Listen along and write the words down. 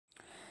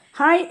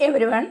Hi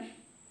everyone,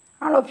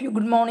 all of you,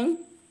 good morning.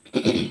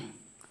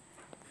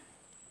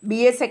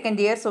 BA second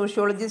year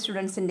sociology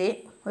സ്റ്റുഡൻസിൻ്റെ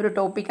ഒരു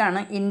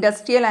ടോപ്പിക്കാണ്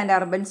industrial and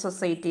urban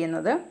society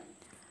എന്നത്.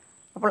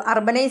 അപ്പോൾ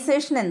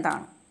urbanisation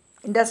എന്താണ്,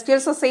 industrial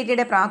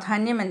സൊസൈറ്റിയുടെ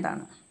പ്രാധാന്യം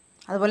എന്താണ്,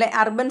 അതുപോലെ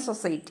അർബൻ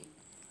സൊസൈറ്റി,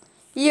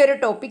 ഈ ഒരു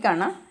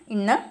ടോപ്പിക്കാണ്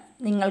ഇന്ന്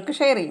നിങ്ങൾക്ക്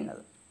ഷെയർ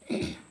ചെയ്യുന്നത്.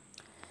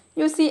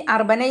 U C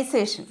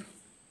urbanisation,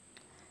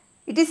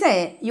 it is A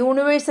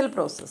universal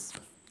process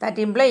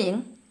that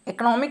ഇംപ്ലയിങ്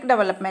economic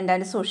development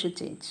and social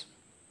change.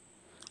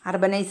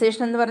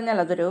 Urbanisation എന്ന് പറഞ്ഞാൽ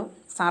അതൊരു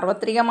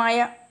സാർവത്രികമായ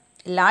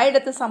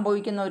എല്ലായിടത്തും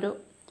സംഭവിക്കുന്ന ഒരു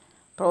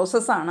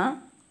പ്രോസസ്സാണ്,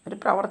 ഒരു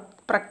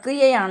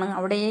പ്രക്രിയയാണ്.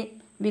 അവിടെ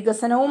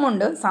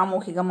വികസനവുമുണ്ട്,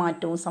 സാമൂഹിക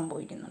മാറ്റവും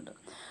സംഭവിക്കുന്നുണ്ട്.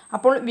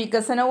 അപ്പോൾ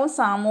വികസനവും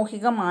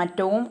സാമൂഹിക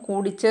മാറ്റവും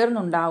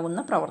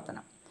കൂടിച്ചേർന്നുണ്ടാകുന്ന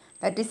പ്രവർത്തനം,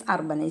 that is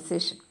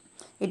urbanisation.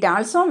 It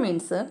also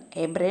means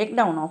A break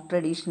down of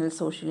traditional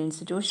social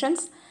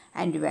institutions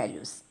and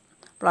values.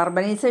 അപ്പോൾ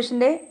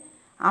അർബനൈസേഷൻ്റെ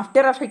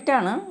after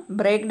എഫക്റ്റാണ്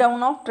break down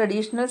of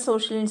traditional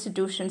social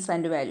institutions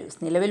and values.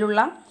 നിലവിലുള്ള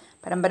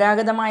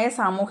പരമ്പരാഗതമായ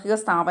സാമൂഹിക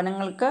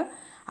സ്ഥാപനങ്ങൾക്ക്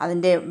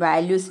അതിൻ്റെ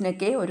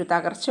വാല്യൂസിനൊക്കെ ഒരു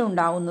തകർച്ച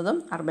ഉണ്ടാകുന്നതും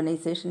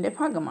അർബനൈസേഷൻ്റെ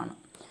ഭാഗമാണ്.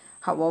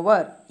 However,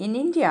 in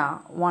India,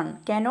 one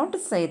cannot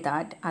say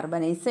that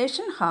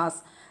urbanization has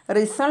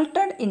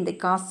resulted in the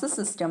caste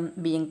system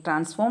being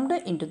transformed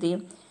into the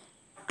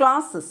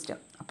class system.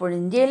 അപ്പോൾ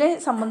ഇന്ത്യയിലെ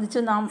സംബന്ധിച്ച്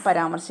നാം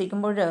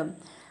പരാമർശിക്കുമ്പോൾ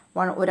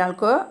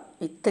ഒരാൾക്ക്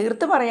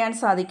തീർത്ത് പറയാൻ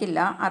സാധിക്കില്ല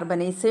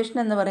അർബനൈസേഷൻ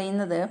എന്ന്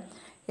പറയുന്നത്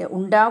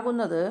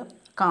ഉണ്ടാകുന്നത്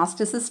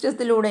കാസ്റ്റ്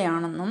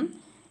സിസ്റ്റത്തിലൂടെയാണെന്നും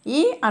ഈ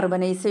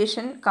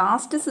അർബനൈസേഷൻ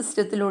കാസ്റ്റ്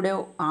സിസ്റ്റത്തിലൂടെ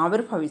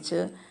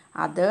ആവിർഭവിച്ച്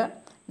അത്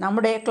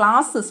നമ്മുടെ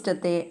ക്ലാസ്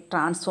സിസ്റ്റത്തെ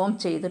ട്രാൻസ്ഫോം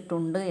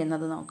ചെയ്തിട്ടുണ്ട്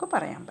എന്നത് നമുക്ക്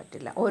പറയാൻ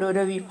പറ്റില്ല.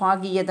 ഓരോരോ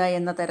വിഭാഗീയത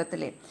എന്ന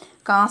തരത്തിൽ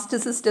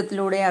കാസ്റ്റ്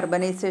സിസ്റ്റത്തിലൂടെ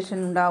അർബനൈസേഷൻ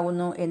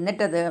ഉണ്ടാകുന്നു,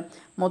 എന്നിട്ടത്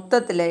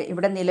മൊത്തത്തിൽ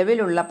ഇവിടെ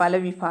നിലവിലുള്ള പല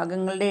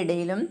വിഭാഗങ്ങളുടെ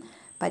ഇടയിലും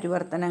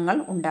പരിവർത്തനങ്ങൾ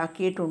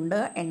ഉണ്ടാക്കിയിട്ടുണ്ട്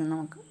എന്ന്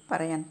നമുക്ക്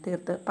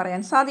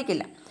പറയാൻ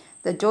സാധിക്കില്ല.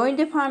 The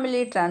joint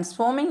family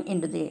transforming in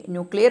to the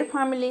nuclear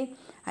family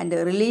and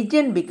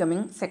religion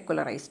becoming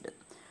സെക്കുലറൈസ്ഡ്.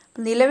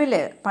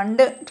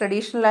 പണ്ട്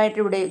ട്രഡീഷണലായിട്ട്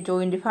ഇവിടെ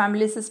ജോയിൻ്റ്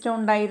ഫാമിലി സിസ്റ്റം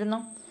ഉണ്ടായിരുന്നു,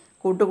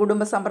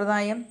 കൂട്ടുകുടുംബ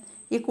സമ്പ്രദായം.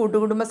 ഈ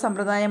കൂട്ടുകുടുംബ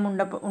സമ്പ്രദായം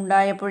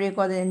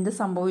ഉണ്ടായപ്പോഴേക്കും അത് എന്ത്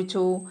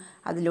സംഭവിച്ചു?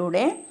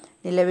 അതിലൂടെ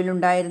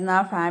നിലവിലുണ്ടായിരുന്ന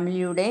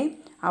ഫാമിലിയുടെ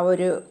ആ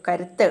ഒരു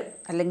കരുത്ത്,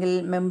 അല്ലെങ്കിൽ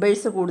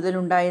മെമ്പേഴ്സ്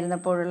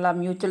കൂടുതലുണ്ടായിരുന്നപ്പോഴുള്ള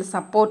മ്യൂച്വൽ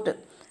സപ്പോർട്ട്,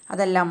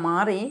 അതെല്ലാം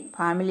മാറി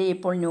ഫാമിലി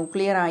ഇപ്പോൾ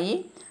ന്യൂക്ലിയറായി.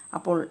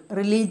 അപ്പോൾ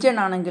റിലീജിയൻ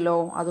ആണെങ്കിലോ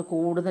അത്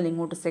കൂടുതൽ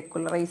ഇങ്ങോട്ട്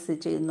സെക്കുലറൈസ്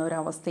ചെയ്യുന്ന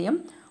ഒരവസ്ഥയും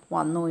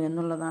വന്നു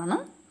എന്നുള്ളതാണ്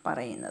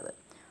പറയുന്നത്.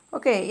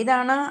 ഓക്കെ,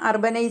 ഇതാണ്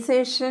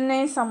അർബനൈസേഷനെ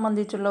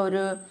സംബന്ധിച്ചുള്ള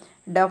ഒരു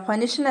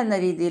ഡെഫനിഷൻ എന്ന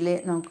രീതിയിൽ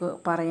നമുക്ക്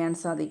പറയാൻ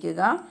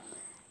സാധിക്കുക.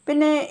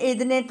 പിന്നെ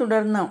ഇതിനെ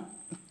തുടർന്ന്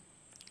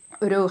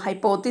ഒരു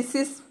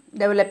ഹൈപ്പോത്തിസിസ്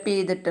ഡെവലപ്പ്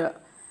ചെയ്തിട്ട്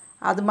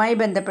അതുമായി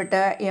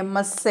ബന്ധപ്പെട്ട്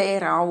MSA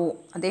റാവു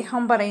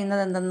അദ്ദേഹം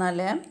പറയുന്നത്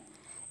എന്തെന്നാൽ,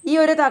 ഈ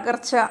ഒരു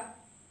തകർച്ച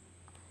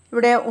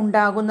ഇവിടെ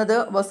ഉണ്ടാകുന്നത്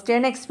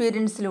western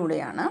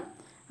എക്സ്പീരിയൻസിലൂടെയാണ്.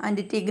 And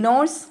it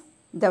ignores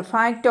the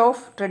fact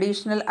of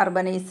traditional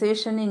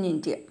urbanisation in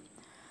India.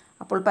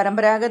 അപ്പോൾ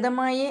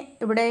പരമ്പരാഗതമായി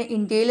ഇവിടെ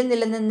ഇന്ത്യയിൽ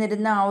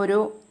നിലനിന്നിരുന്ന ആ ഒരു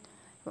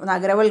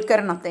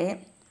നഗരവൽക്കരണത്തെ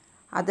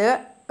അത്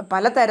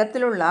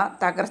പലതരത്തിലുള്ള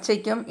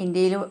തകർച്ചയ്ക്കും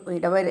ഇന്ത്യയിൽ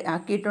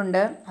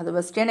ഇടവരാക്കിയിട്ടുണ്ട്. അത്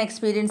വെസ്റ്റേൺ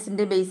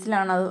എക്സ്പീരിയൻസിൻ്റെ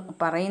ബേസിലാണ് അത്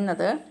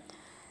പറയുന്നത്.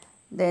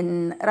 Then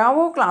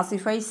Rao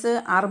classifies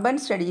urban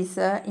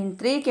studies in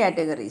 3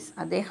 categories.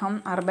 അദ്ദേഹം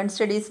അർബൻ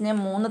സ്റ്റഡീസിനെ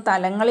 3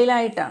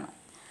 തലങ്ങളിലായിട്ടാണ്.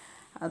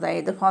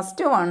 അതായത്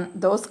first one,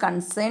 those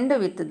concerned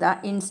with the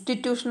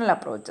institutional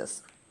approaches.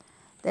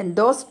 Then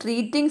those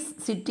treating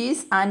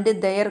cities and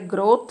their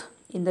growth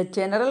in the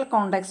general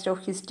context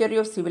of history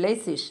of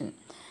civilisation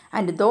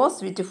and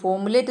those which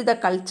formulate the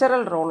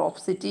cultural role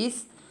of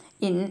cities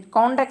in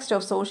context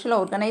of social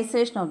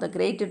organisation of the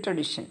great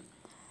tradition.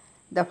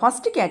 The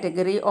first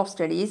category of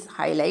studies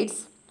highlights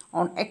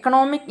on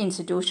economic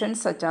institutions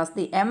such as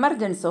the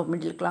emergence of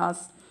middle class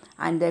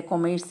and the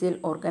commercial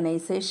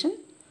organization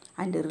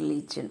and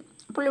religion.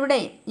 അപ്പോൾ ഇവിടെ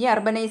ഈ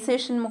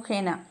urbanisation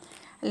മുഖേന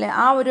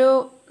ആ ഒരു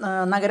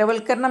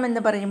നഗരവൽക്കരണം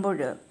എന്ന് പറയുമ്പോൾ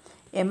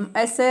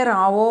MSA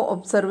Rao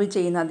observe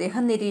ചെയ്യുന്ന,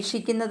 അദ്ദേഹം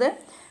നിരീക്ഷിക്കുന്നത്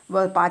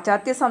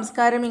പാശ്ചാത്യ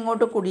സംസ്കാരം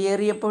ഇങ്ങോട്ട്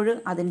കുടിയേറിയപ്പോൾ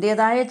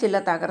അതിൻ്റേതായ ചില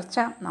തകർച്ച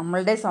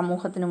നമ്മളുടെ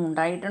സമൂഹത്തിനും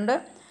ഉണ്ടായിട്ടുണ്ട്.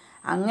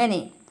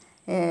 അങ്ങനെ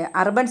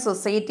അർബൻ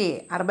സൊസൈറ്റിയെ,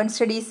 അർബൻ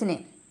സ്റ്റഡീസിനെ,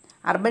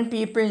 അർബൻ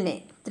പീപ്പിളിനെ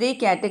 3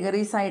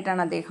 കാറ്റഗറീസ്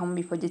ആയിട്ടാണ് അദ്ദേഹം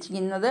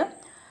വിഭജിച്ചിരിക്കുന്നത്.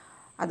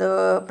 അത്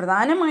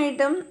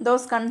പ്രധാനമായിട്ടും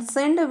those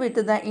concerned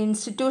with the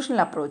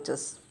institutional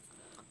approaches,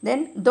 then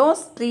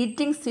those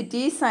treating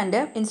cities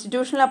and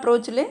institutional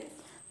അപ്രോച്ചിൽ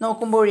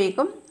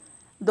നോക്കുമ്പോഴേക്കും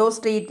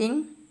those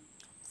treating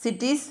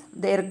cities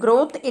there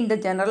growth in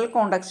the general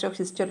context of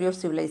history of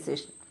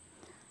civilisation.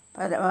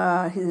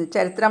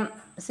 ചരിത്രം,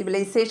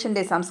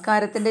 സിവിലൈസേഷൻ്റെ,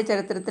 സംസ്കാരത്തിൻ്റെ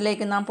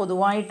ചരിത്രത്തിലേക്ക് നാം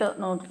പൊതുവായിട്ട്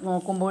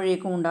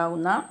നോക്കുമ്പോഴേക്കും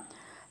ഉണ്ടാകുന്ന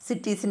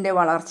സിറ്റീസിൻ്റെ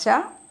വളർച്ച,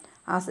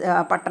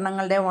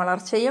 പട്ടണങ്ങളുടെ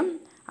വളർച്ചയും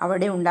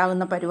അവിടെ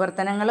ഉണ്ടാകുന്ന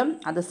പരിവർത്തനങ്ങളും,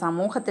 അത്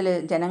സമൂഹത്തിൽ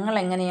ജനങ്ങൾ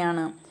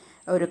എങ്ങനെയാണ്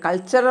ഒരു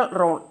കൾച്ചറൽ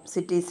റോൾ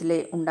സിറ്റീസിൽ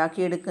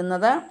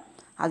ഉണ്ടാക്കിയെടുക്കുന്നത്,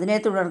 അതിനെ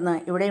തുടർന്ന്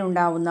ഇവിടെ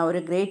ഉണ്ടാകുന്ന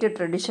ഒരു ഗ്രേറ്റ്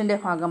ട്രഡിഷൻ്റെ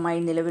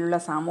ഭാഗമായി നിലവിലുള്ള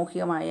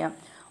സാമൂഹികമായ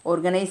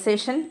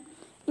ഓർഗനൈസേഷൻ,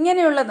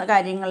 ഇങ്ങനെയുള്ള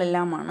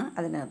കാര്യങ്ങളെല്ലാമാണ്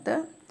അതിനകത്ത്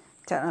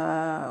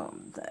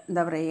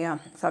എന്താ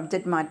പറയുക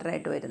സബ്ജക്റ്റ്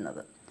മാറ്ററായിട്ട്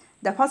വരുന്നത്.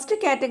 The first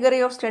category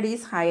of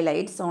studies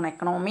highlights on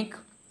economic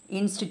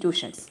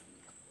institutions.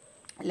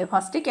 അല്ലെ,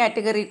 ഫസ്റ്റ്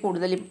കാറ്റഗറി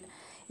കൂടുതൽ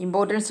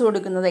ഇമ്പോർട്ടൻസ്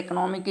കൊടുക്കുന്നത്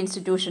economic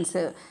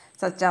institutions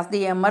such as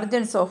the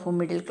emergence of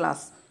middle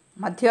class,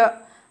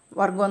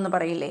 മധ്യവർഗം എന്ന്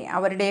പറയില്ലേ,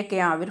 അവരുടെയൊക്കെ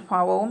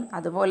ആവിർഭാവവും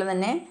അതുപോലെ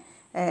തന്നെ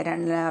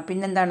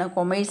പിന്നെന്താണ്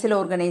കൊമേഴ്സ്യൽ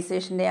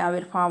ഓർഗനൈസേഷൻ്റെ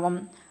ആവിർഭാവം,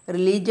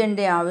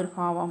 റിലീജിയൻ്റെ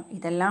ആവിർഭാവം,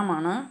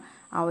 ഇതെല്ലാമാണ്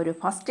ആ ഒരു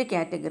ഫസ്റ്റ്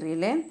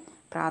കാറ്റഗറിയിൽ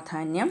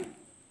പ്രാധാന്യം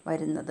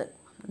വരുന്നത്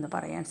എന്ന്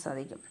പറയാൻ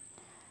സാധിക്കും.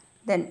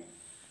 Then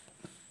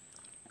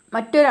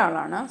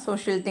മറ്റൊരാളാണ്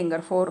social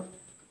thinker four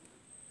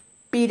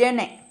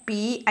പിരനെ,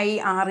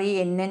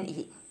 PIRENNE.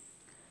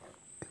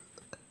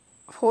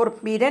 For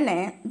Pirene,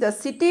 the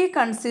city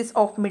consists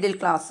of middle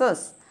classes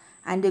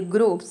and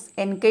groups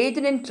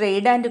engaged in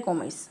trade and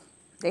commerce.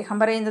 അദ്ദേഹം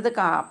പറയുന്നത്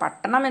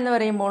പട്ടണം എന്ന്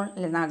പറയുമ്പോൾ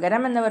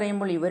നഗരം എന്ന്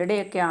പറയുമ്പോൾ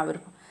ഇവരുടെയൊക്കെ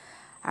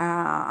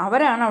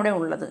അവരാണ് അവിടെ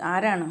ഉള്ളത്.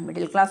 ആരാണ്?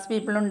 മിഡിൽ ക്ലാസ്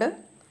പീപ്പിളുണ്ട്,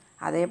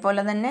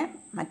 അതേപോലെ തന്നെ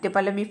മറ്റ്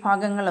പല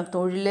വിഭാഗങ്ങളും,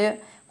 തൊഴിൽ,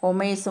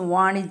 കൊമേഴ്സും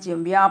വാണിജ്യം,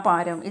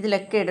 വ്യാപാരം,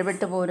 ഇതിലൊക്കെ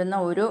ഇടപെട്ട് പോരുന്ന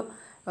ഒരു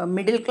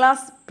മിഡിൽ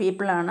ക്ലാസ്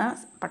പീപ്പിളാണ്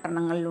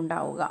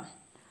പട്ടണങ്ങളിലുണ്ടാവുക.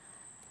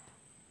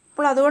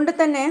 അപ്പോൾ അതുകൊണ്ട്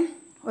തന്നെ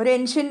ഒരു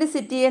ഏൻഷ്യൻ്റ്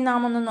സിറ്റിയെ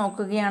നാം ഒന്ന്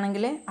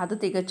നോക്കുകയാണെങ്കിൽ അത്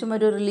തികച്ചും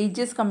ഒരു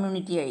റിലീജിയസ്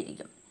കമ്മ്യൂണിറ്റി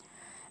ആയിരിക്കും.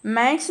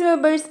 Max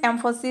വെബേഴ്സ്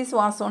emphasis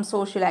was on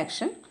social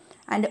action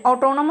and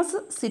autonomous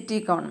city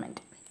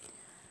government.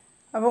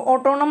 അപ്പോൾ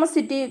ഓട്ടോണമസ്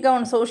സിറ്റി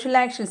സോഷ്യൽ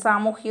ആക്ഷൻ,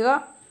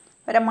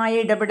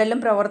 സാമൂഹികപരമായ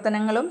ഇടപെടലും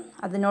പ്രവർത്തനങ്ങളും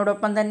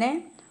അതിനോടൊപ്പം തന്നെ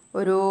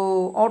ഒരു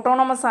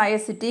ഓട്ടോണമസ് ആയ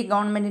സിറ്റി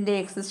ഗവൺമെൻറ്റിൻ്റെ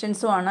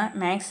എക്സിസ്റ്റൻസുമാണ്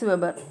മാക്സ്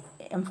വെബർ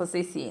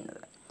എംഫസൈസ്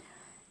ചെയ്യുന്നത്.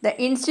 The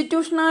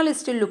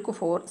ഇൻസ്റ്റിറ്റ്യൂഷണലിസ്റ്റ് look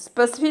for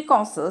specific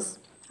causes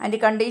and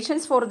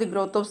conditions for the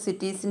growth of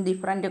cities in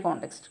different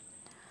context.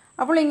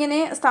 അപ്പോൾ ഇങ്ങനെ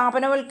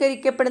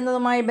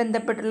സ്ഥാപനവൽക്കരിക്കപ്പെടുന്നതുമായി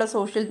ബന്ധപ്പെട്ടുള്ള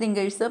സോഷ്യൽ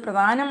തിങ്കേഴ്സ്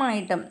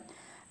പ്രധാനമായിട്ടും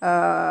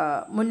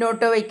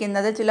മുന്നോട്ട്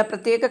വയ്ക്കുന്നത് ചില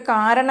പ്രത്യേക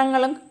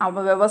കാരണങ്ങളും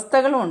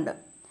വ്യവസ്ഥകളും ഉണ്ട്.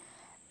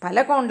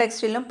 പല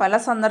കോണ്ടെക്സ്റ്റിലും പല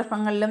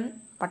സന്ദർഭങ്ങളിലും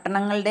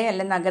പട്ടണങ്ങളുടെ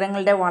അല്ലെങ്കിൽ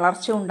നഗരങ്ങളുടെ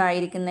വളർച്ച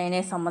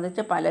ഉണ്ടായിരിക്കുന്നതിനെ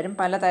സംബന്ധിച്ച് പലരും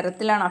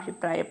പലതരത്തിലാണ്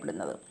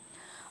അഭിപ്രായപ്പെടുന്നത്.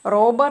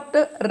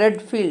 റോബർട്ട്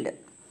റെഡ്ഫീൽഡ്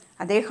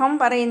അദ്ദേഹം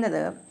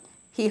പറയുന്നത്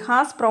he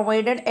has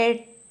provided A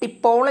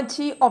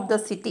ടിപ്പോളജി of the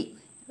city,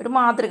 ഒരു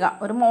മാതൃക,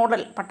 ഒരു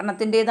മോഡൽ,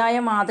 പട്ടണത്തിൻ്റേതായ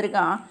മാതൃക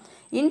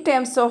in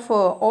terms of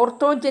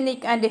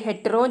ഓർത്തോജനിക് and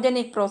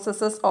ഹെറ്ററോജനിക്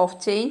processes of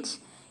change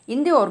in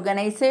the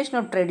organisation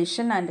of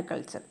tradition and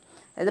culture.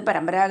 അതായത്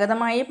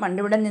പരമ്പരാഗതമായി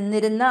പണ്ടിവിടെ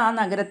നിന്നിരുന്ന ആ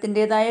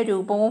നഗരത്തിൻ്റേതായ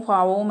രൂപവും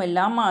ഭാവവും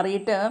എല്ലാം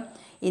മാറിയിട്ട്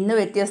ഇന്ന്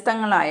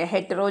വ്യത്യസ്തങ്ങളായ,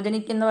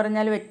 ഹെറ്ററോജനിക് എന്ന്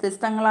പറഞ്ഞാൽ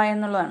വ്യത്യസ്തങ്ങളായ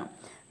എന്നുള്ളതാണ്,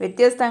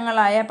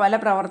 വ്യത്യസ്തങ്ങളായ പല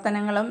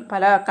പ്രവർത്തനങ്ങളും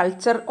പല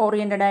കൾച്ചർ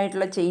ഓറിയൻറ്റഡ്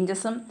ആയിട്ടുള്ള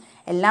ചേഞ്ചസും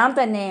എല്ലാം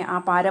തന്നെ ആ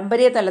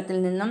പാരമ്പര്യ തലത്തിൽ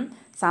നിന്നും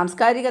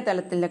സാംസ്കാരിക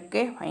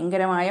തലത്തിലൊക്കെ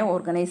ഭയങ്കരമായ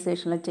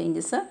ഓർഗനൈസേഷണൽ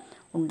ചേഞ്ചസ്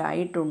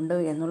ഉണ്ടായിട്ടുണ്ട്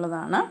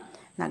എന്നുള്ളതാണ്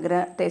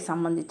നഗരത്തെ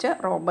സംബന്ധിച്ച്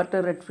റോബർട്ട്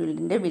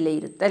റെഡ്ഫീൽഡിൻ്റെ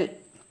വിലയിരുത്തൽ.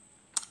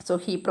 So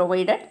he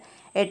provided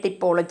A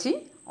ടിപ്പോളജി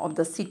of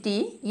the city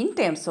in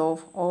terms of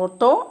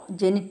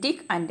orthogenetic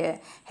and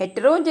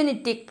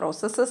heterogenetic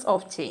processes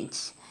of change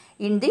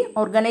in the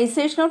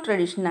organization of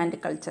tradition and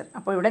culture.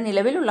 അപ്പോൾ ഇവിടെ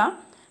നിലവിലുള്ള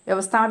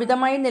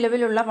വ്യവസ്ഥാപിതമായി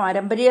നിലവിലുള്ള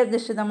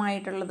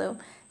പാരമ്പര്യാധിഷ്ഠിതമായിട്ടുള്ളത്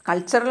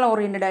കൾച്ചറൽ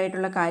ഓറിയൻറ്റഡ്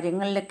ആയിട്ടുള്ള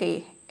കാര്യങ്ങളിലൊക്കെ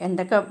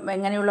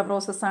എങ്ങനെയുള്ള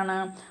പ്രോസസ്സാണ്?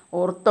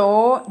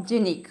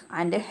 ഓർത്തോജനിക്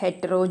ആൻഡ്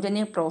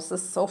ഹെറ്ററോജനിക്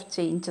പ്രോസസ് ഓഫ്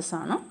ചേഞ്ചസ്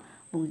ആണ്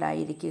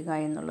ഉണ്ടായിരിക്കുക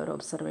എന്നുള്ളൊരു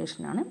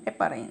ഒബ്സർവേഷനാണ്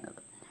പറയുന്നത്.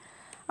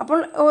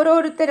 അപ്പോൾ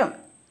ഓരോരുത്തരും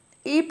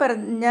ഈ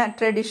പറഞ്ഞ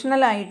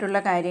ട്രഡീഷണൽ ആയിട്ടുള്ള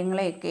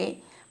കാര്യങ്ങളെയൊക്കെ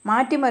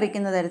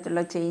മാറ്റിമറിക്കുന്ന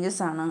തരത്തിലുള്ള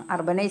ചേഞ്ചസ് ആണ്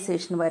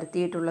അർബനൈസേഷൻ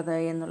വരുത്തിയിട്ടുള്ളത്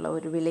എന്നുള്ള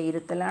ഒരു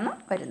വിലയിരുത്തലാണ്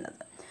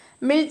വരുന്നത്.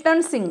 Milton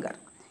singer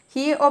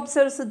he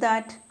observes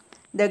that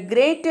the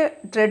great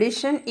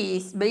tradition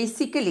is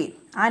basically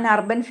an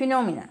urban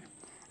phenomenon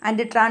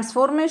and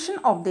transformation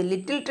of the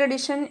little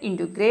tradition in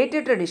to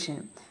great tradition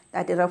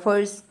that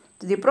refers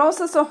to the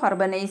process of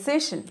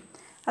urbanisation.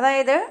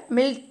 അതായത്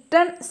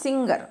Milton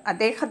singer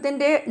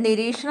അദ്ദേഹത്തിൻ്റെ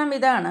നിരീക്ഷണം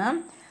ഇതാണ്,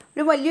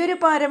 ഒരു വലിയൊരു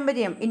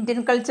പാരമ്പര്യം Indian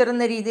culture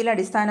എന്ന രീതിയിൽ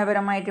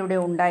അടിസ്ഥാനപരമായിട്ട് ഇവിടെ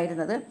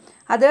ഉണ്ടായിരുന്നത്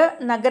അത്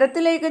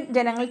നഗരത്തിലേക്ക്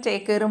ജനങ്ങൾ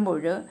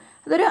ചേക്കേറുമ്പോൾ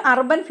അതൊരു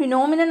അർബൻ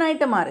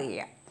ഫിനോമിനനായിട്ട്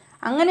മാറുകയാണ്.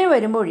 അങ്ങനെ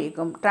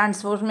വരുമ്പോഴേക്കും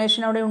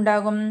ട്രാൻസ്ഫോർമേഷൻ അവിടെ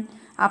ഉണ്ടാകും.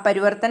 ആ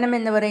പരിവർത്തനം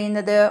എന്ന്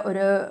പറയുന്നത്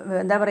ഒരു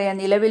എന്താ പറയുക,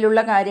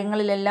 നിലവിലുള്ള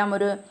കാര്യങ്ങളിലെല്ലാം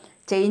ഒരു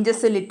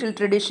changes little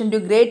tradition to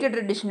great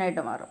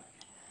ട്രഡിഷനായിട്ട് മാറും.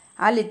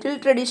 ആ ലിറ്റിൽ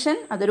ട്രഡിഷൻ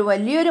അതൊരു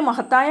വലിയൊരു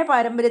മഹത്തായ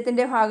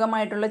പാരമ്പര്യത്തിൻ്റെ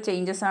ഭാഗമായിട്ടുള്ള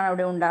ചേഞ്ചസാണ്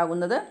അവിടെ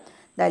ഉണ്ടാകുന്നത്.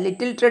 The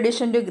little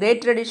tradition to great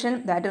tradition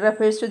that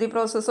refers to the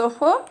process of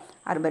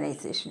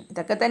urbanization.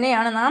 ഇതൊക്കെ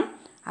തന്നെയാണ് നാം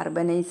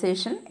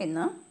urbanization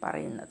എന്ന്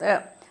പറയുന്നത്.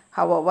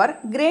 However,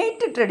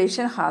 great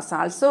tradition has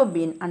also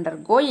been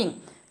undergoing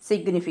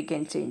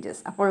significant changes.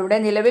 അപ്പോൾ ഇവിടെ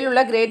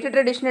നിലവിലുള്ള ഗ്രേറ്റ്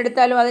ട്രഡിഷൻ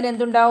എടുത്താലും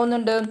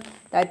അതിനെന്തുണ്ടാവുന്നുണ്ട്?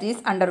 That is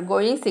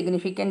undergoing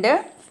significant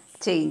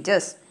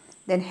changes.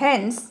 Then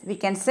hence we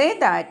can say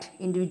that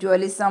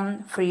individualism,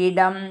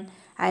 freedom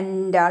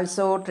and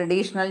also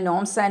traditional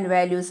norms and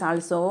values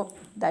also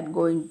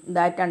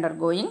that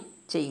undergoing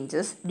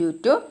changes due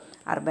to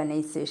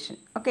urbanization.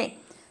 Okay,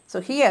 so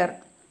here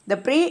the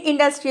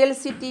pre-industrial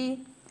city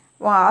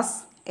was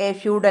a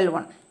feudal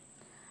one.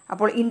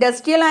 അപ്പോൾ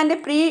industrial and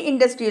pre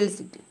industrial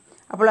city.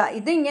 അപ്പോൾ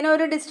ഇത് ഇങ്ങനെ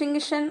ഒരു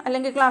distinction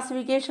അല്ലെങ്കിൽ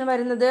classification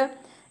വരുന്നത്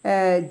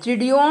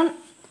ജിഡിയോൺ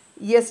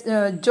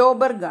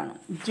Joburg ആണ്.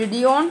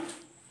 ജിഡിയോൺ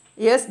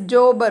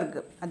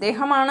Joburg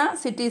അദ്ദേഹമാണ്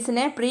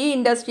സിറ്റീസിനെ pre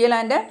industrial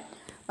and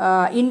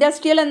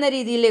industrial എന്ന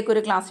രീതിയിലേക്ക്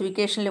ഒരു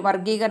ക്ലാസിഫിക്കേഷനിൽ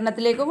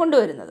വർഗീകരണത്തിലേക്ക്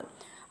കൊണ്ടുവരുന്നത്.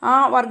 ആ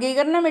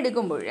വർഗീകരണം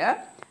എടുക്കുമ്പോൾ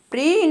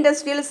പ്രീ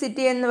ഇൻഡസ്ട്രിയൽ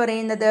സിറ്റി എന്ന്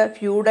പറയുന്നത്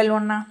ഫ്യൂഡൽ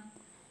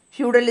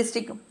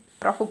ഫ്യൂഡലിസ്റ്റിക്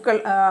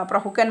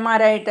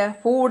പ്രഭുക്കന്മാരായിട്ട്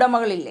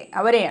ഭൂവുടമകളില്ലേ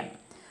അവരെയാണ്.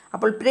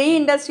 അപ്പോൾ പ്രീ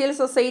ഇൻഡസ്ട്രിയൽ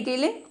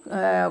സൊസൈറ്റിയിൽ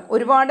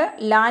ഒരുപാട്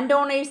ലാൻഡ്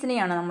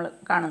ഓണേഴ്സിനെയാണ് നമ്മൾ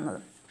കാണുന്നത്,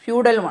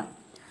 ഫ്യൂഡൽ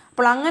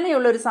അപ്പോൾ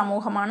അങ്ങനെയുള്ളൊരു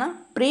സമൂഹമാണ്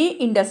pre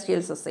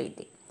industrial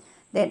society.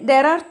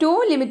 There R 2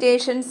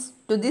 limitations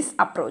to this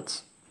approach.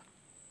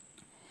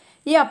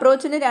 ഈ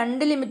അപ്രോച്ചിന്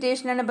 2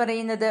 ലിമിറ്റേഷനാണ്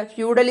പറയുന്നത്.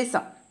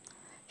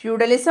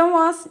 Feudalism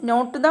was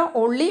not the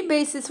only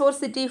basis for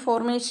city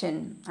formation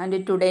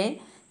and today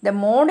the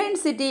modern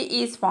city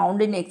is found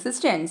in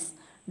existence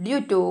due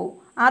to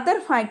other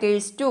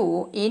factors too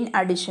in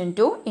addition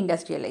to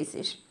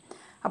industrialization.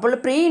 അപ്പോൾ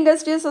pre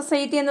industrial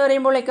society എന്ന്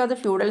പറയുമ്പോഴേക്കും അത്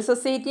feudal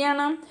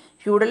സൊസൈറ്റിയാണ്.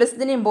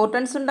 ഫ്യൂഡലിസത്തിന്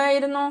importance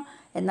ഉണ്ടായിരുന്നു.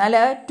 എന്നാൽ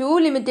 2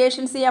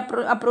 limitations ഈ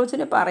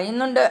അപ്രോച്ചിന്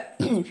പറയുന്നുണ്ട്.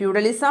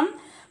 Feudalism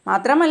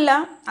മാത്രമല്ല,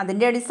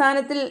 അതിൻ്റെ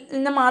അടിസ്ഥാനത്തിൽ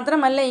നിന്ന്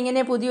മാത്രമല്ല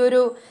ഇങ്ങനെ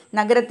പുതിയൊരു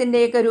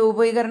നഗരത്തിൻ്റെയൊക്കെ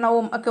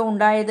രൂപീകരണവും ഒക്കെ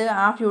ഉണ്ടായത്.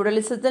 ആ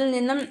ഫ്യൂഡലിസത്തിൽ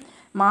നിന്നും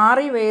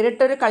മാറി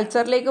വേറിട്ടൊരു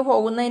കൾച്ചറിലേക്ക്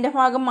പോകുന്നതിൻ്റെ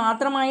ഭാഗം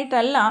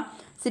മാത്രമായിട്ടല്ല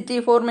സിറ്റി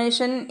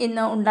ഫോർമേഷൻ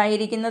ഇന്ന്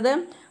ഉണ്ടായിരിക്കുന്നത്.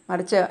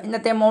 മറിച്ച്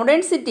ഇന്നത്തെ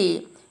മോഡേൺ സിറ്റി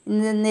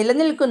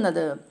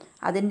നിലനിൽക്കുന്നത്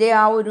അതിൻ്റെ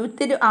ആ ഒരു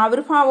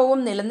ആവിർഭാവവും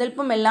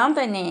നിലനിൽപ്പും എല്ലാം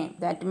തന്നെ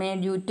that may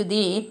due to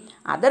the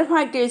other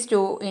factors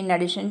to in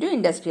addition to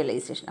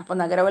industrialisation. അപ്പോൾ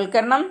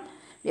നഗരവൽക്കരണം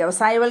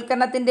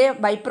വ്യവസായവൽക്കരണത്തിൻ്റെ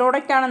ബൈ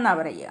പ്രോഡക്റ്റ് ആണെന്നാണ്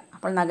പറയുക.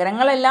 അപ്പോൾ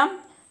നഗരങ്ങളെല്ലാം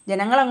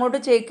ജനങ്ങൾ അങ്ങോട്ട്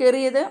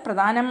ചേക്കേറിയത്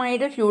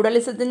പ്രധാനമായിട്ട്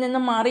ഫ്യൂഡലിസത്തിൽ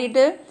നിന്നും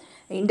മാറിയിട്ട്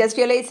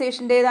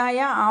ഇൻഡസ്ട്രിയലൈസേഷൻ്റേതായ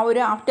ആ ഒരു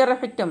ആഫ്റ്റർ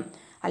എഫക്റ്റും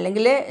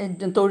അല്ലെങ്കിൽ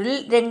തൊഴിൽ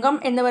രംഗം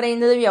എന്ന്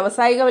പറയുന്നത്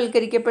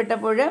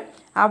വ്യാവസായികവൽക്കരിക്കപ്പെട്ടപ്പോൾ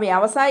ആ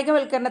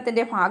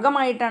വ്യാവസായികവൽക്കരണത്തിൻ്റെ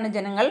ഭാഗമായിട്ടാണ്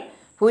ജനങ്ങൾ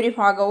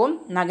ഭൂരിഭാഗവും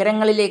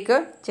നഗരങ്ങളിലേക്ക്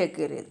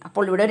ചേക്കേറിയത്.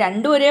 അപ്പോൾ ഇവിടെ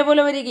രണ്ടും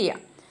ഒരേപോലെ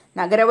വരികയാണ്.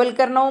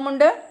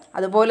 നഗരവൽക്കരണവുമുണ്ട്,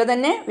 അതുപോലെ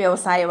തന്നെ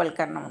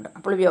വ്യവസായവൽക്കരണമുണ്ട്.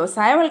 അപ്പോൾ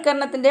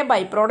വ്യവസായവൽക്കരണത്തിൻ്റെ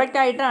ബൈ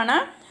പ്രോഡക്റ്റ് ആയിട്ടാണ്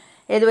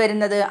ഏത്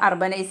വരുന്നത്,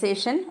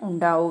 അർബനൈസേഷൻ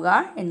ഉണ്ടാവുക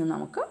എന്ന്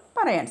നമുക്ക്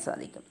പറയാൻ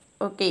സാധിക്കും.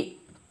 ഓക്കെ,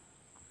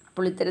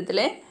 അപ്പോൾ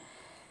ഇത്തരത്തിൽ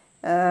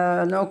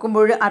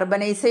നോക്കുമ്പോൾ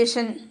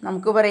അർബനൈസേഷൻ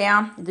നമുക്ക്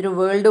പറയാം ഇതൊരു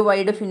world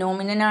wide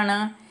ഫിനോമിനനാണ്.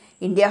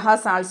 India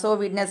has also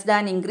witnessed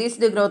an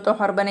increased growth of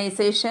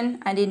urbanization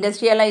and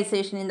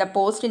industrialization in the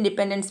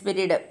post-independence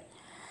period.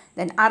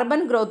 Then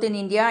urban growth in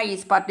India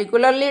is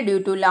particularly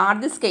due to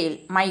large-scale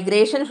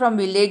migration from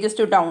villages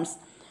to towns.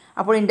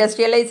 അപ്പോൾ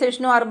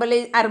ഇൻഡസ്ട്രിയലൈസേഷനും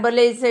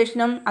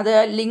അർബനൈസേഷനും അത്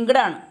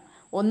linked ആണ്.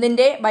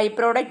 ഒന്നിൻ്റെ by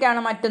product ആണ്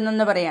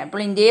മറ്റൊന്നെന്ന് പറയാം.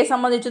 ഇപ്പോൾ ഇന്ത്യയെ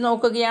സംബന്ധിച്ച്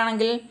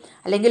നോക്കുകയാണെങ്കിൽ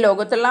അല്ലെങ്കിൽ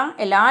ലോകത്തുള്ള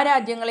എല്ലാ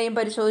രാജ്യങ്ങളെയും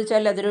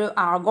പരിശോധിച്ചാൽ അതൊരു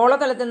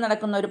ആഗോളതലത്തിൽ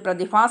നടക്കുന്ന ഒരു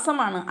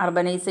പ്രതിഭാസമാണ്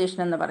അർബനൈസേഷൻ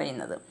എന്ന്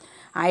പറയുന്നത്.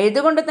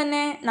 ആയതുകൊണ്ട്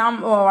തന്നെ നാം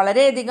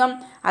വളരെയധികം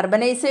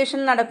അർബനൈസേഷൻ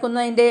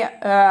നടക്കുന്നതിൻ്റെ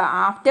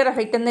ആഫ്റ്റർ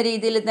എഫക്റ്റ് എന്ന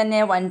രീതിയിൽ തന്നെ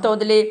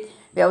വൻതോതിൽ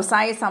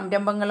വ്യവസായ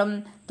സംരംഭങ്ങളും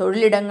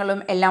തൊഴിലിടങ്ങളും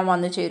എല്ലാം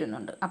വന്നു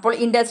ചേരുന്നുണ്ട്. അപ്പോൾ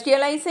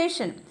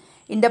industrialisation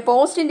in the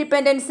post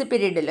independence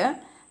പീരീഡിൽ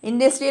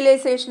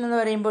ഇൻഡസ്ട്രിയലൈസേഷൻ എന്ന്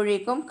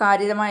പറയുമ്പോഴേക്കും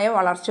കാര്യമായ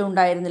വളർച്ച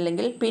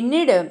ഉണ്ടായിരുന്നില്ലെങ്കിൽ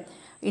പിന്നീട്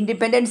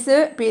ഇൻഡിപെൻഡൻസ്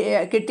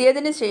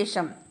കിട്ടിയതിന്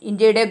ശേഷം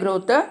ഇന്ത്യയുടെ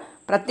ഗ്രോത്ത്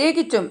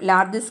പ്രത്യേകിച്ചും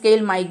ലാർജ്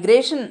സ്കെയിൽ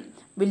മൈഗ്രേഷൻ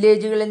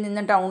വില്ലേജുകളിൽ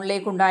നിന്ന്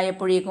ടൗണിലേക്ക്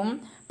ഉണ്ടായപ്പോഴേക്കും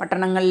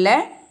പട്ടണങ്ങളിൽ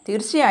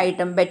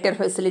തീർച്ചയായിട്ടും ബെറ്റർ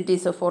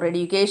ഫെസിലിറ്റീസ് ഫോർ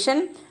എഡ്യൂക്കേഷൻ,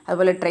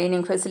 അതുപോലെ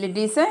ട്രെയിനിങ്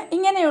ഫെസിലിറ്റീസ്,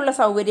 ഇങ്ങനെയുള്ള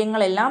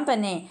സൗകര്യങ്ങളെല്ലാം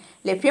തന്നെ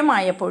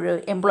ലഭ്യമായപ്പോൾ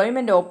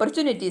എംപ്ലോയ്മെൻറ്റ്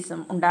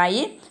ഓപ്പർച്യൂണിറ്റീസും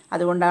ഉണ്ടായി.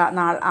 അതുകൊണ്ട്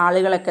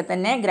ആളുകളൊക്കെ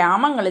തന്നെ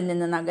ഗ്രാമങ്ങളിൽ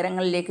നിന്ന്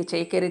നഗരങ്ങളിലേക്ക്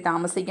ചേക്കേറി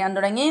താമസിക്കാൻ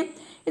തുടങ്ങി.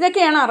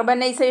 ഇതൊക്കെയാണ്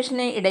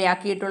അർബനൈസേഷനെ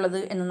ഇടയാക്കിയിട്ടുള്ളത്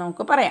എന്ന്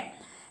നമുക്ക് പറയാം.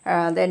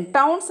 Then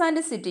towns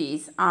and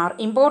cities are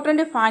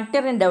important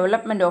factor in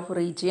development of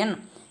region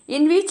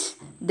in which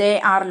they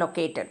are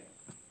located.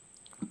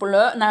 ഇപ്പോൾ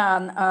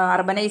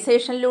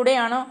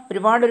അർബനൈസേഷനിലൂടെയാണ്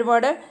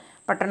ഒരുപാട്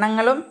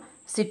പട്ടണങ്ങളും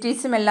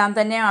സിറ്റീസും എല്ലാം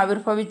തന്നെ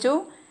ആവിർഭവിച്ചു.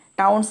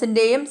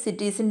 ടൗൺസിൻ്റെയും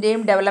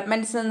സിറ്റീസിൻ്റെയും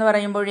ഡെവലപ്മെൻറ്റ്സ് എന്ന്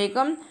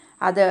പറയുമ്പോഴേക്കും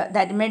അത്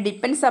that may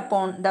depends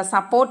upon the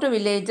support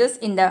villages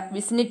in the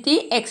vicinity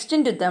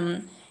extend to them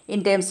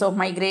in terms of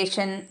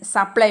migration,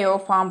 supply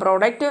of farm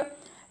product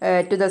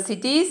to the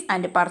cities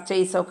and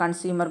purchase of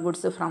consumer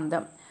goods from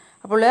them.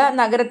 അപ്പോൾ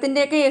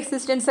നഗരത്തിൻ്റെയൊക്കെ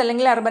existence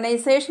അല്ലെങ്കിൽ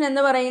urbanisation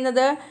എന്ന്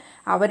പറയുന്നത്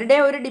അവരുടെ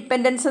ഒരു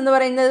dependence എന്ന്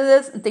പറയുന്നത്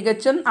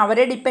തികച്ചും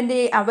അവരെ ഡിപ്പെൻഡ്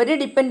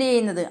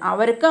ചെയ്യുന്നത്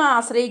അവർക്ക്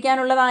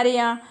ആശ്രയിക്കാനുള്ളത്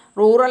ആരെയാ,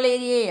 റൂറൽ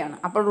ഏരിയയാണ്.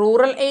 അപ്പോൾ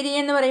റൂറൽ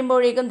ഏരിയ എന്ന്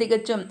പറയുമ്പോഴേക്കും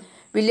തികച്ചും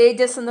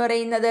വില്ലേജസ് എന്ന്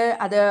പറയുന്നത്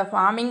അത്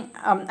ഫാമിംഗ്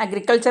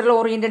അഗ്രികൾച്ചറൽ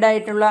ഓറിയൻറ്റഡ്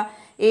ആയിട്ടുള്ള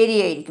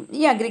ഏരിയ ആയിരിക്കും.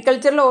 ഈ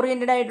അഗ്രികൾച്ചറൽ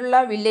ഓറിയൻറ്റഡ് ആയിട്ടുള്ള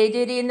വില്ലേജ്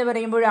ഏരിയ എന്ന്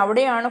പറയുമ്പോൾ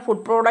അവിടെയാണ്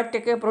ഫുഡ് പ്രോഡക്റ്റ്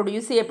ഒക്കെ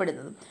പ്രൊഡ്യൂസ്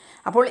ചെയ്യപ്പെടുന്നത്.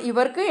 അപ്പോൾ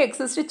ഇവർക്ക്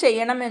എക്സിസ്റ്റ്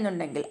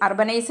ചെയ്യണമെന്നുണ്ടെങ്കിൽ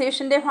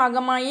അർബനൈസേഷൻ്റെ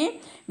ഭാഗമായി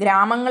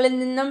ഗ്രാമങ്ങളിൽ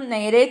നിന്നും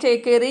നേരെ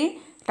ചേക്കേറി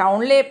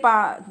ടൗണിലെ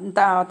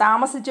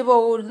താമസിച്ചു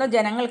പോകുന്ന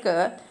ജനങ്ങൾക്ക്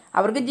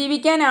അവർക്ക്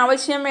ജീവിക്കാൻ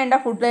ആവശ്യം വേണ്ട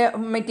ഫുഡ്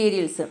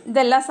മെറ്റീരിയൽസ്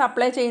ഇതെല്ലാം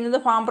സപ്ലൈ ചെയ്യുന്നത്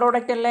ഫാം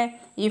പ്രോഡക്റ്റ് അല്ലേ.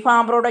 ഈ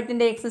ഫാം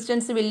പ്രോഡക്റ്റിൻ്റെ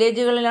എക്സിസ്റ്റൻസ്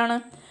വില്ലേജുകളിലാണ്.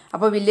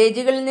 അപ്പോൾ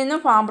വില്ലേജുകളിൽ നിന്നും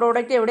ഫാം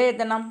പ്രോഡക്റ്റ് എവിടെ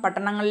എത്തണം,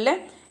 പട്ടണങ്ങളിൽ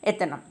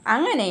എത്തണം.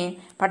 അങ്ങനെ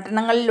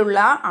പട്ടണങ്ങളിലുള്ള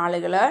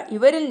ആളുകൾ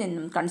ഇവരിൽ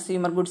നിന്നും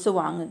കൺസ്യൂമർ ഗുഡ്സ്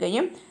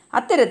വാങ്ങുകയും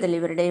അത്തരത്തിൽ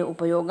ഇവരുടെ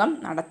ഉപയോഗം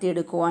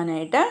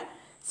നടത്തിയെടുക്കുവാനായിട്ട്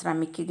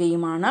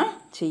ശ്രമിക്കുകയുമാണ്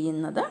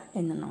ചെയ്യുന്നത്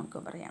എന്ന് നമുക്ക്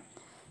പറയാം.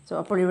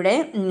 അപ്പോൾ ഇവിടെ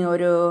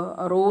ഒരു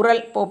റൂറൽ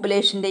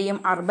പോപ്പുലേഷൻ്റെയും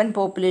അർബൻ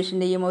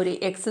പോപ്പുലേഷൻ്റെയും ഒരു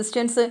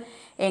എക്സിസ്റ്റൻസ്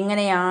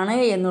എങ്ങനെയാണ്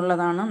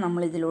എന്നുള്ളതാണ്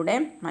നമ്മളിതിലൂടെ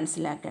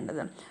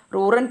മനസ്സിലാക്കേണ്ടത്.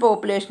 റൂറൽ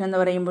പോപ്പുലേഷൻ എന്ന്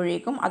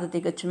പറയുമ്പോഴേക്കും അത്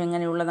തികച്ചും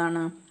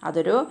എങ്ങനെയുള്ളതാണ്?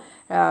 അതൊരു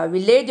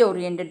വില്ലേജ്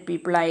ഓറിയൻറ്റഡ്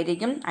പീപ്പിൾ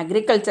ആയിരിക്കും,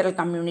 അഗ്രികൾച്ചറൽ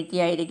കമ്മ്യൂണിറ്റി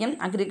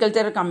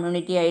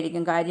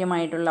ആയിരിക്കും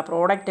കാര്യമായിട്ടുള്ള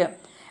പ്രോഡക്റ്റ്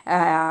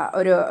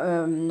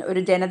ഒരു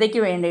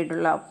ജനതയ്ക്ക്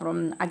വേണ്ടിയിട്ടുള്ള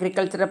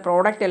അഗ്രികൾച്ചറൽ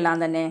പ്രോഡക്റ്റ് എല്ലാം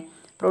തന്നെ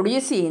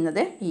പ്രൊഡ്യൂസ്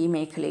ചെയ്യുന്നത് ഈ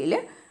മേഖലയിൽ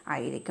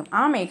ആയിരിക്കും.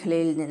 ആ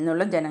മേഖലയിൽ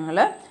നിന്നുള്ള ജനങ്ങൾ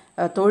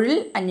തൊഴിൽ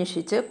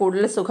അന്വേഷിച്ച്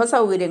കൂടുതൽ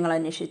സുഖസൗകര്യങ്ങൾ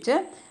അന്വേഷിച്ച്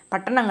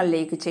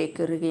പട്ടണങ്ങളിലേക്ക്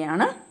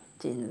ചേക്കേറുകയാണ്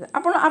ചെയ്യുന്നത്.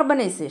 അപ്പോൾ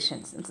അർബനൈസേഷൻ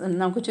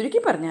നമുക്ക്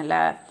ചുരുക്കി പറഞ്ഞാൽ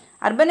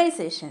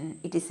urbanisation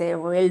it is A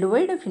world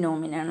wide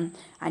phenomenon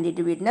and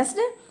it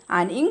witnessed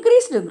and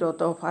increased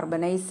growth of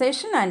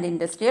urbanisation and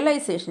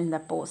industrialisation in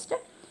the post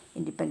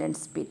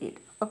independence period.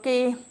 Okay,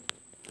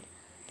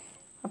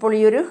 അപ്പോൾ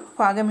ഈ ഒരു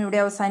ഭാഗം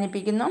ഇവിടെ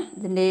അവസാനിപ്പിക്കുന്നു.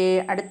 ഇതിൻ്റെ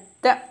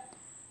അടുത്ത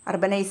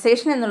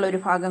അർബനൈസേഷൻ എന്നുള്ളൊരു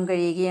ഭാഗം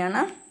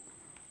കഴിയുകയാണ്.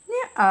 ഇനി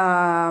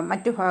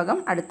മറ്റു ഭാഗം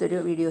അടുത്തൊരു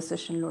വീഡിയോ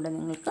സെഷനിലൂടെ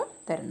നിങ്ങൾക്ക്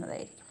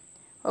തരുന്നതായിരിക്കും.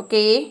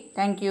 Okay,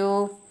 thank you.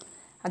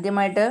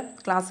 ആദ്യമായിട്ട്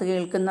ക്ലാസ്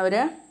കേൾക്കുന്നവർ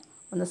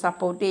ഒന്ന്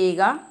സപ്പോർട്ട്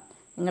ചെയ്യുക.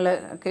 നിങ്ങൾ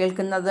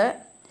കേൾക്കുന്നത്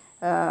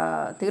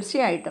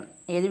തീർച്ചയായിട്ടും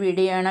ഏത്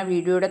വീഡിയോ ആണ്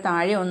വീഡിയോയുടെ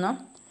താഴെ ഒന്ന്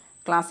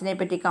ക്ലാസ്സിനെ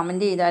പറ്റി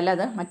കമൻറ്റ് ചെയ്താൽ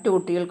അത് മറ്റു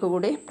കുട്ടികൾക്ക്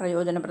കൂടി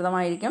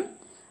പ്രയോജനപ്രദമായിരിക്കും.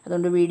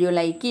 അതുകൊണ്ട് വീഡിയോ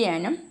ലൈക്ക്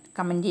ചെയ്യാനും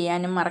കമൻറ്റ്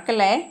ചെയ്യാനും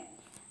മറക്കല്ലേ.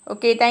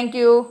 Okay, thank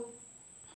you.